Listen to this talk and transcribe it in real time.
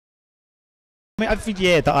I mean, every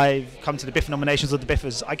year that I've come to the BIFA nominations or the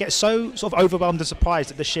BIFAs, I get so sort of overwhelmed and surprised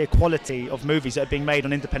at the sheer quality of movies that are being made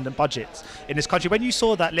on independent budgets in this country. When you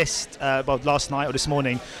saw that list, well, last night or this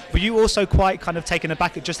morning, were you also quite kind of taken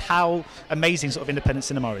aback at just how amazing sort of independent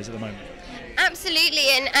cinema is at the moment? Absolutely,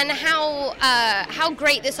 and how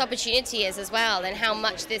great this opportunity is as well, and how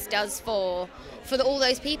much this does for all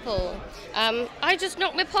those people. I just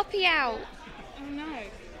knocked my poppy out. Oh no.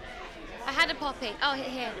 I had a poppy. Oh,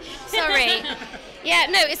 here. Sorry. Yeah,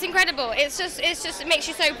 no, it's incredible. It makes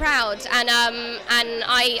you so proud, and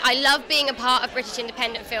I love being a part of British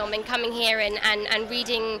independent film and coming here and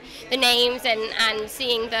reading the names and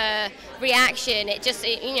seeing the reaction.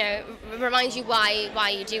 It reminds you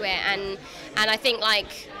why you do it, and I think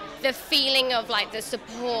like the feeling of like the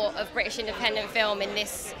support of British independent film in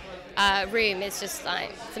this room is just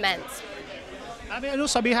like, it's immense. I mean, and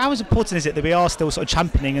also, how important is it that we are still sort of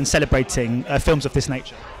championing and celebrating films of this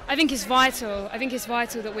nature? I think it's vital. I think it's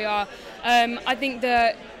vital that we are. I think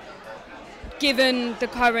that given the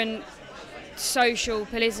current social,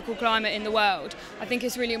 political climate in the world, I think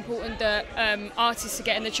it's really important that artists are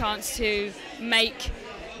getting the chance to make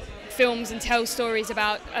films and tell stories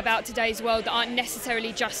about today's world that aren't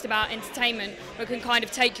necessarily just about entertainment, but can kind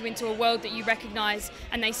of take you into a world that you recognise,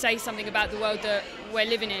 and they say something about the world that we're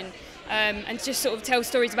living in. And just sort of tell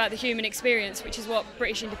stories about the human experience, which is what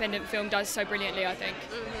British independent film does so brilliantly, I think.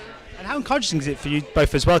 And how encouraging is it for you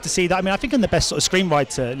both as well to see that? I mean, I think in the best sort of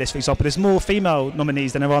screenwriter list, for example, there's more female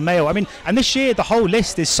nominees than there are male. I mean, and this year the whole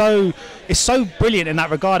list is so brilliant in that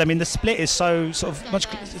regard. I mean, the split is so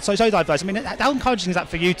diverse. I mean, how encouraging is that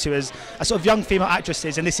for you two as sort of young female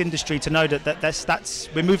actresses in this industry to know that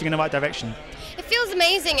we're moving in the right direction? It feels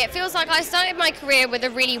amazing. It feels like I started my career with a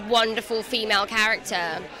really wonderful female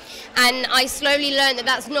character, and I slowly learned that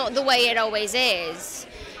that's not the way it always is.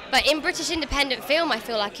 But in British independent film, I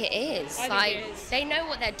feel like it is. They know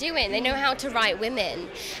what they're doing. They know how to write women,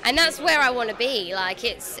 and that's where I want to be. Like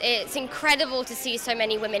it's incredible to see so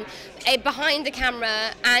many women behind the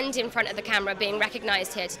camera and in front of the camera being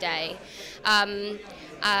recognised here today.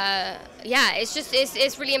 Yeah,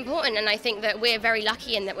 it's really important, and I think that we're very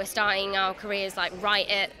lucky in that we're starting our careers like right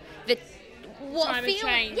at the time of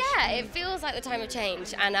change. Yeah, it feels like the time of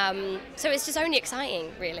change, and so it's just only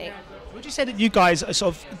exciting, really. Yeah. Would you say that you guys are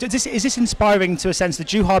sort of, is this inspiring to a sense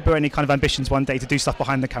that you harbour any kind of ambitions one day to do stuff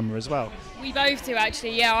behind the camera as well? We both do,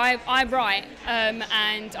 actually. Yeah, I write,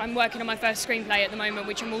 and I'm working on my first screenplay at the moment,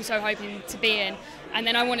 which I'm also hoping to be in, and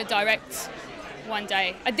then I want to direct one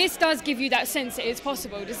day. This does give you that sense that it's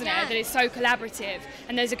possible, doesn't it? That it's so collaborative,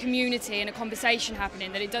 and there's a community and a conversation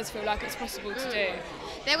happening, that it does feel like it's possible to do.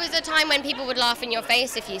 There was a time when people would laugh in your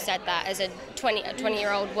face if you said that as a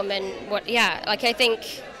 20-year-old woman.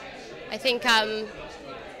 I think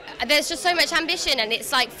there's just so much ambition, and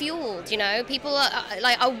it's like fueled, you know. People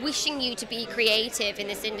are wishing you to be creative in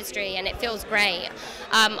this industry, and it feels great.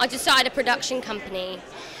 I just started a production company,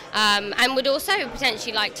 and would also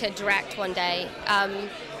potentially like to direct one day. And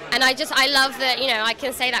I love that, you know, I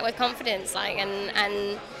can say that with confidence, like,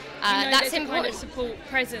 and that's important. There's a support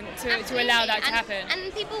present to allow that to happen.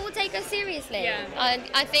 And people will take us seriously. Yeah.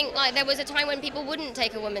 I think like there was a time when people wouldn't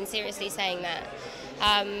take a woman seriously saying that,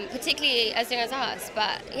 particularly as young as us.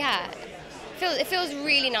 But yeah, it feels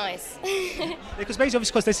really nice. Because Maisie,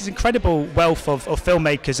 obviously, because there's this incredible wealth of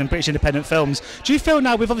filmmakers and British independent films. Do you feel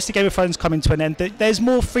now, with obviously Game of Thrones coming to an end, that there's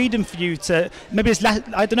more freedom for you to, maybe it's less,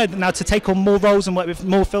 I don't know, now to take on more roles and work with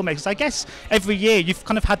more filmmakers? I guess every year you've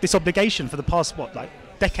kind of had this obligation for the past,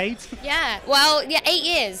 decades? Yeah, well, yeah, 8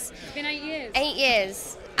 years. It's been 8 years. 8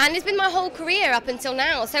 years. And it's been my whole career up until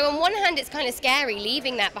now. So on one hand, it's kind of scary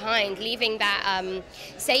leaving that behind, leaving that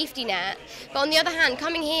safety net. But on the other hand,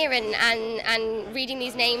 coming here and reading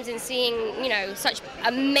these names and seeing, you know, such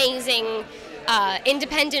amazing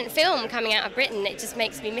independent film coming out of Britain, it just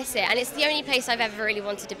makes me miss it. And it's the only place I've ever really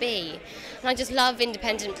wanted to be. And I just love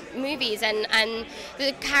independent movies, and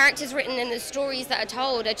the characters written and the stories that are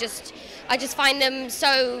told I just find them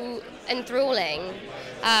so enthralling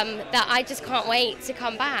that I just can't wait to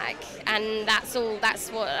come back. And that's all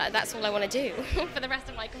I want to do for the rest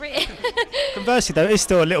of my career. Conversely, though, it's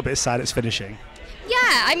still a little bit sad it's finishing.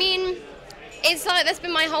 Yeah, I mean, it's like that's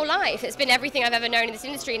been my whole life. It's been everything I've ever known in this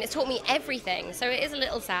industry, and it's taught me everything. So it is a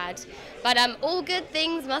little sad, but all good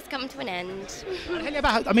things must come to an end.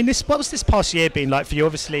 What was this past year been like for you?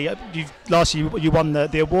 Obviously, last year you won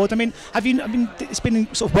the award. I mean, it's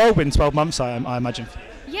been sort of whirlwind 12 months, I imagine.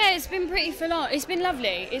 Yeah, it's been pretty full on. It's been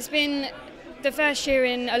lovely. It's been the first year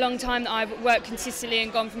in a long time that I've worked consistently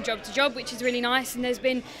and gone from job to job, which is really nice. And there's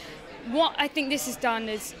been, what I think this has done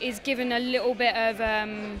is given a little bit of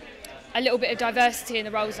a little bit of diversity in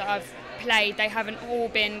the roles that I've played. They haven't all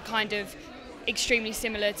been kind of extremely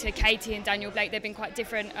similar to Katie and Daniel Blake. They've been quite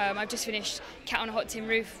different. I've just finished Cat on a Hot Tin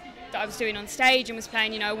Roof that I was doing on stage and was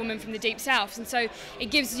playing, you know, a woman from the Deep South, and so it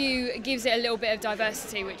gives it a little bit of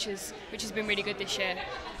diversity, which has been really good this year.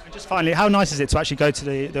 And just finally, how nice is it to actually go to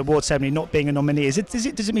the award ceremony not being a nominee? Does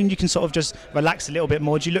it mean you can sort of just relax a little bit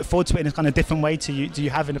more? Do you look forward to it in a kind of different way do you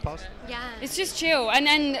have in the past? Yeah. It's just chill, and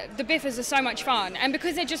then the BIFAs are so much fun, and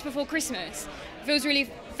because they're just before Christmas, it feels really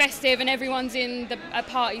festive and everyone's in a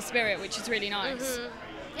party spirit, which is really nice.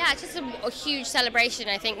 Yeah, it's just a huge celebration.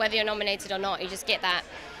 I think whether you're nominated or not, you just get that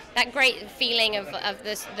great feeling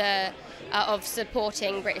of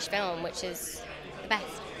supporting British film, which is the best.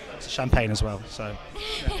 It's champagne as well, so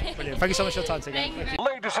yeah, brilliant. Thank you so much for your time today. Thank you.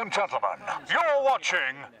 Ladies and gentlemen, you're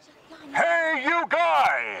watching Hey You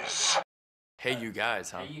Guys! Hey You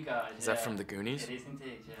Guys, huh? Hey You Guys. Is that from the Goonies? It is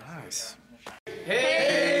indeed, yeah. Nice.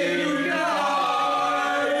 Hey You